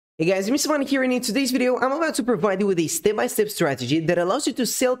Hey guys, mrmoney here, and in today's video, I'm about to provide you with a step-by-step strategy that allows you to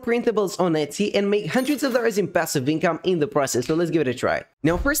sell printables on Etsy and make hundreds of dollars in passive income in the process, so let's give it a try.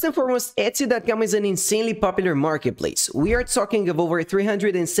 Now, first and foremost, Etsy.com is an insanely popular marketplace. We are talking of over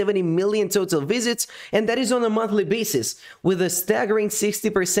 370 million total visits, and that is on a monthly basis, with a staggering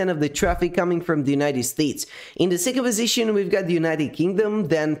 60% of the traffic coming from the United States. In the second position, we've got the United Kingdom,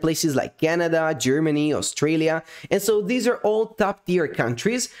 then places like Canada, Germany, Australia, and so these are all top-tier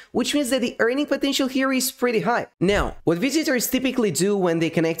countries, which means that the earning potential here is pretty high. Now, what visitors typically do when they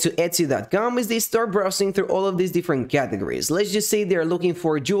connect to Etsy.com is they start browsing through all of these different categories. Let's just say they're looking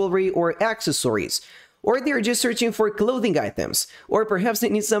for jewelry or accessories, or they're just searching for clothing items, or perhaps they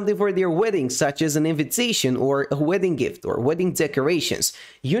need something for their wedding, such as an invitation or a wedding gift or wedding decorations.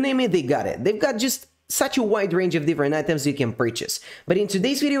 You name it, they got it. They've got just such a wide range of different items you can purchase. But in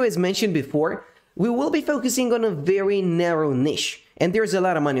today's video, as mentioned before, we will be focusing on a very narrow niche. And there's a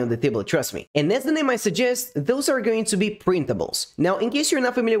lot of money on the table, trust me. And as the name might suggest, those are going to be printables. Now, in case you're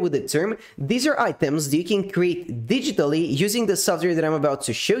not familiar with the term, these are items that you can create digitally using the software that I'm about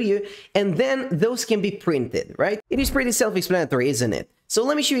to show you, and then those can be printed, right? It is pretty self-explanatory, isn't it? So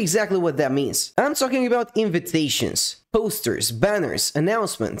let me show you exactly what that means. I'm talking about invitations, posters, banners,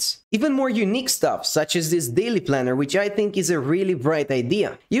 announcements, even more unique stuff, such as this daily planner, which I think is a really bright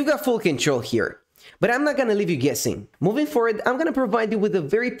idea. You've got full control here. But I'm not gonna leave you guessing. Moving forward, I'm gonna provide you with a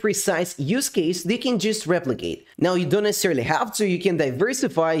very precise use case that you can just replicate. Now, you don't necessarily have to, you can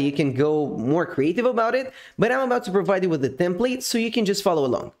diversify, you can go more creative about it, but I'm about to provide you with a template so you can just follow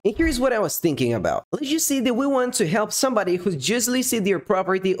along. And here's what I was thinking about. Let's just say that we want to help somebody who just listed their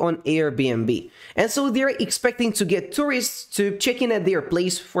property on Airbnb. And so they're expecting to get tourists to check in at their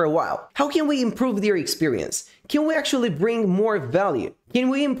place for a while. How can we improve their experience? Can we actually bring more value? Can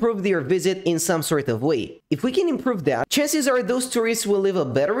we improve their visit in some sort of way? If we can improve that, chances are those tourists will leave a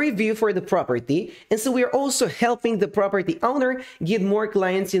better review for the property, and so we are also helping the property owner get more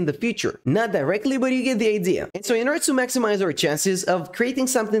clients in the future. Not directly, but you get the idea. And so in order to maximize our chances of creating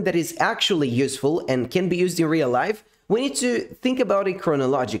something that is actually useful and can be used in real life, we need to think about it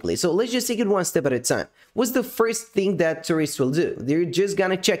chronologically. So let's just take it one step at a time. What's the first thing that tourists will do? They're just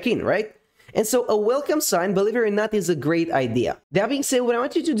gonna check in, right? And so a welcome sign, believe it or not, is a great idea. That being said, what I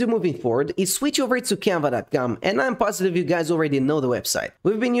want you to do moving forward is switch over to canva.com, and I'm positive you guys already know the website.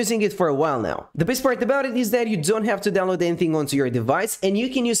 We've been using it for a while now. The best part about it is that you don't have to download anything onto your device, and you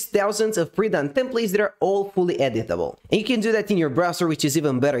can use thousands of pre-done templates that are all fully editable. And you can do that in your browser, which is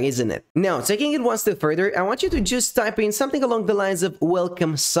even better, isn't it? Now, taking it one step further, I want you to just type in something along the lines of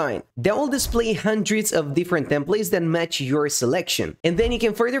welcome sign. That will display hundreds of different templates that match your selection. And then you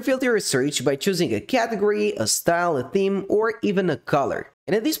can further filter your search by choosing a category, a style, a theme, or even a color.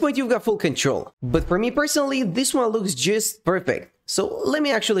 And at this point, you've got full control. But for me personally, this one looks just perfect. So let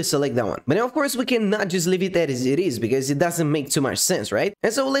me actually select that one. But now, of course, we cannot just leave it as it is because it doesn't make too much sense, right?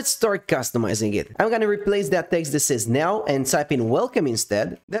 And so let's start customizing it. I'm gonna replace that text that says now and type in welcome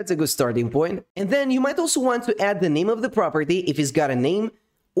instead. That's a good starting point. And then you might also want to add the name of the property if it's got a name,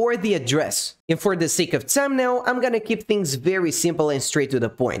 or the address. And for the sake of time now, I'm gonna keep things very simple and straight to the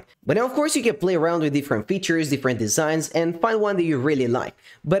point. But now, of course, you can play around with different features, different designs, and find one that you really like.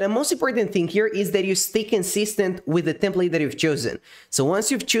 But the most important thing here is that you stay consistent with the template that you've chosen. So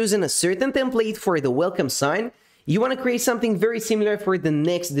once you've chosen a certain template for the welcome sign, you want to create something very similar for the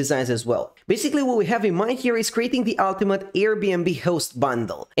next designs as well. Basically, what we have in mind here is creating the ultimate Airbnb host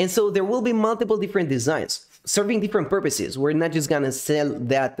bundle. And so there will be multiple different designs, serving different purposes. We're not just gonna sell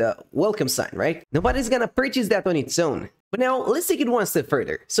that welcome sign, right? Nobody's gonna purchase that on its own. But now, let's take it one step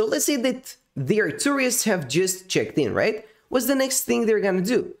further. So let's say that their tourists have just checked in, right? What's the next thing they're gonna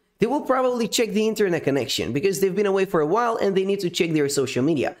do? They will probably check the internet connection because they've been away for a while and they need to check their social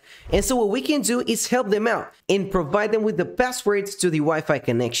media. And so what we can do is help them out and provide them with the passwords to the Wi-Fi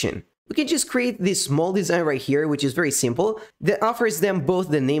connection. We can just create this small design right here, which is very simple, that offers them both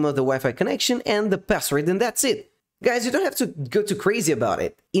the name of the Wi-Fi connection and the password, and that's it. Guys, you don't have to go too crazy about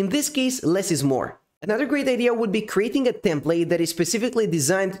it. In this case, less is more. Another great idea would be creating a template that is specifically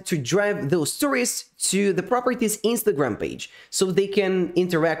designed to drive those tourists to the property's Instagram page, so they can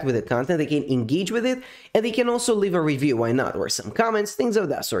interact with the content, they can engage with it, and they can also leave a review, why not, or some comments, things of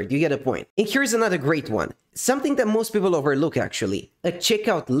that sort. You get a point. And here's another great one, something that most people overlook actually, a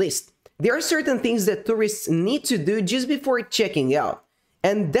checkout list. There are certain things that tourists need to do just before checking out,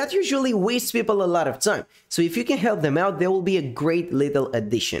 and that usually wastes people a lot of time. So if you can help them out, there will be a great little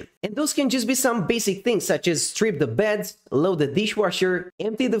addition. And those can just be some basic things such as strip the beds, load the dishwasher,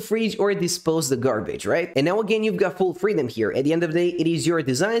 empty the fridge, or dispose the garbage, right? And now again, you've got full freedom here. At the end of the day, it is your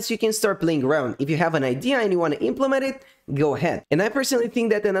design, so you can start playing around. If you have an idea and you want to implement it, go ahead. And I personally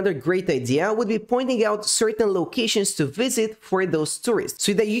think that another great idea would be pointing out certain locations to visit for those tourists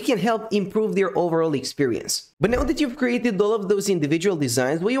so that you can help improve their overall experience. But now that you've created all of those individual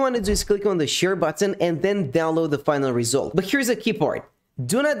designs, what you want to do is click on the share button and then download the final result. But here's a key part.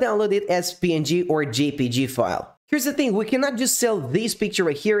 Do not download it as PNG or JPG file. Here's the thing, we cannot just sell this picture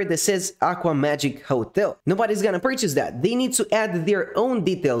right here that says Aqua Magic Hotel. Nobody's gonna purchase that. They need to add their own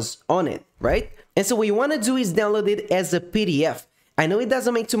details on it, right? And so what you want to do is download it as a PDF. I know it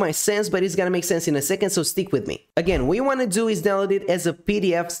doesn't make too much sense, but it's gonna make sense in a second, so stick with me. Again, what you want to do is download it as a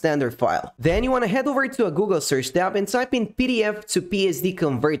PDF standard file. Then you want to head over to a Google search tab and type in PDF to PSD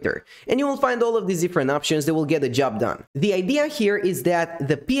converter, and you will find all of these different options that will get the job done. The idea here is that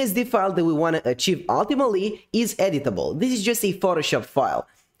the PSD file that we want to achieve ultimately is editable. This is just a Photoshop file.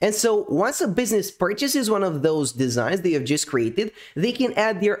 And so once a business purchases one of those designs they have just created, they can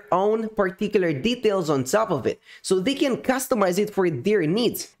add their own particular details on top of it. So they can customize it for their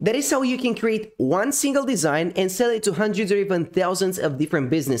needs. That is how you can create one single design and sell it to hundreds or even thousands of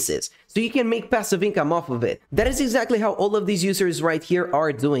different businesses. So you can make passive income off of it. That is exactly how all of these users right here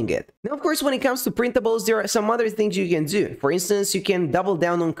are doing it. Now, of course, when it comes to printables, there are some other things you can do. For instance, you can double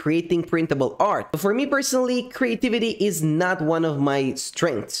down on creating printable art. But for me personally, creativity is not one of my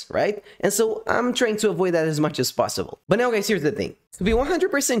strengths, right? And so I'm trying to avoid that as much as possible. But now guys, here's the thing. To be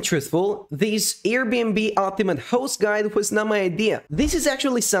 100% truthful, this Airbnb Ultimate Host Guide was not my idea. This is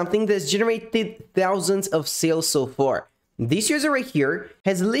actually something that's generated thousands of sales so far. This user right here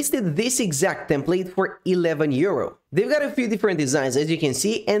has listed this exact template for 11 euro. They've got a few different designs, as you can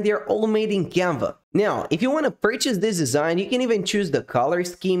see, and they're all made in Canva. Now, if you want to purchase this design, you can even choose the color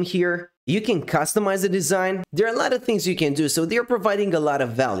scheme here. You can customize the design. There are a lot of things you can do, so they're providing a lot of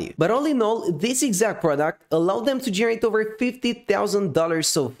value. But all in all, this exact product allowed them to generate over $50,000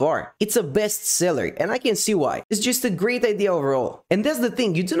 so far. It's a bestseller, and I can see why. It's just a great idea overall. And that's the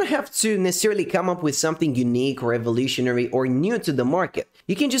thing, you do not have to necessarily come up with something unique or revolutionary or new to the market.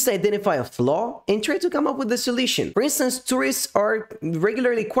 You can just identify a flaw and try to come up with a solution. For instance, tourists are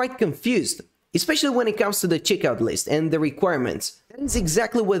regularly quite confused, especially when it comes to the checkout list and the requirements. That is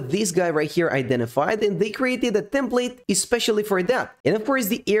exactly what this guy right here identified, and they created a template especially for that. And of course,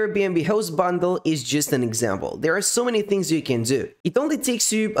 the Airbnb host bundle is just an example. There are so many things you can do. It only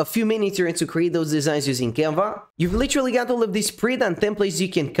takes you a few minutes to create those designs using Canva. You've literally got all of these pre-done templates you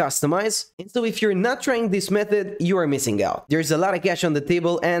can customize. And so if you're not trying this method, you are missing out. There's a lot of cash on the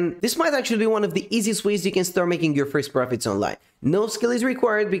table, and this might actually be one of the easiest ways you can start making your first profits online. No skill is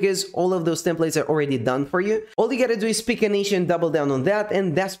required because all of those templates are already done for you. All you gotta do is pick a niche and double down on that,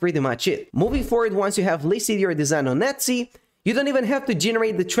 and that's pretty much it. Moving forward, once you have listed your design on Etsy, you don't even have to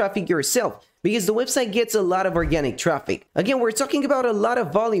generate the traffic yourself because the website gets a lot of organic traffic. Again, we're talking about a lot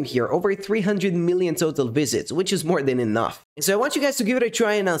of volume here, over 300 million total visits, which is more than enough. And so I want you guys to give it a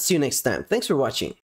try, and I'll see you next time. Thanks for watching.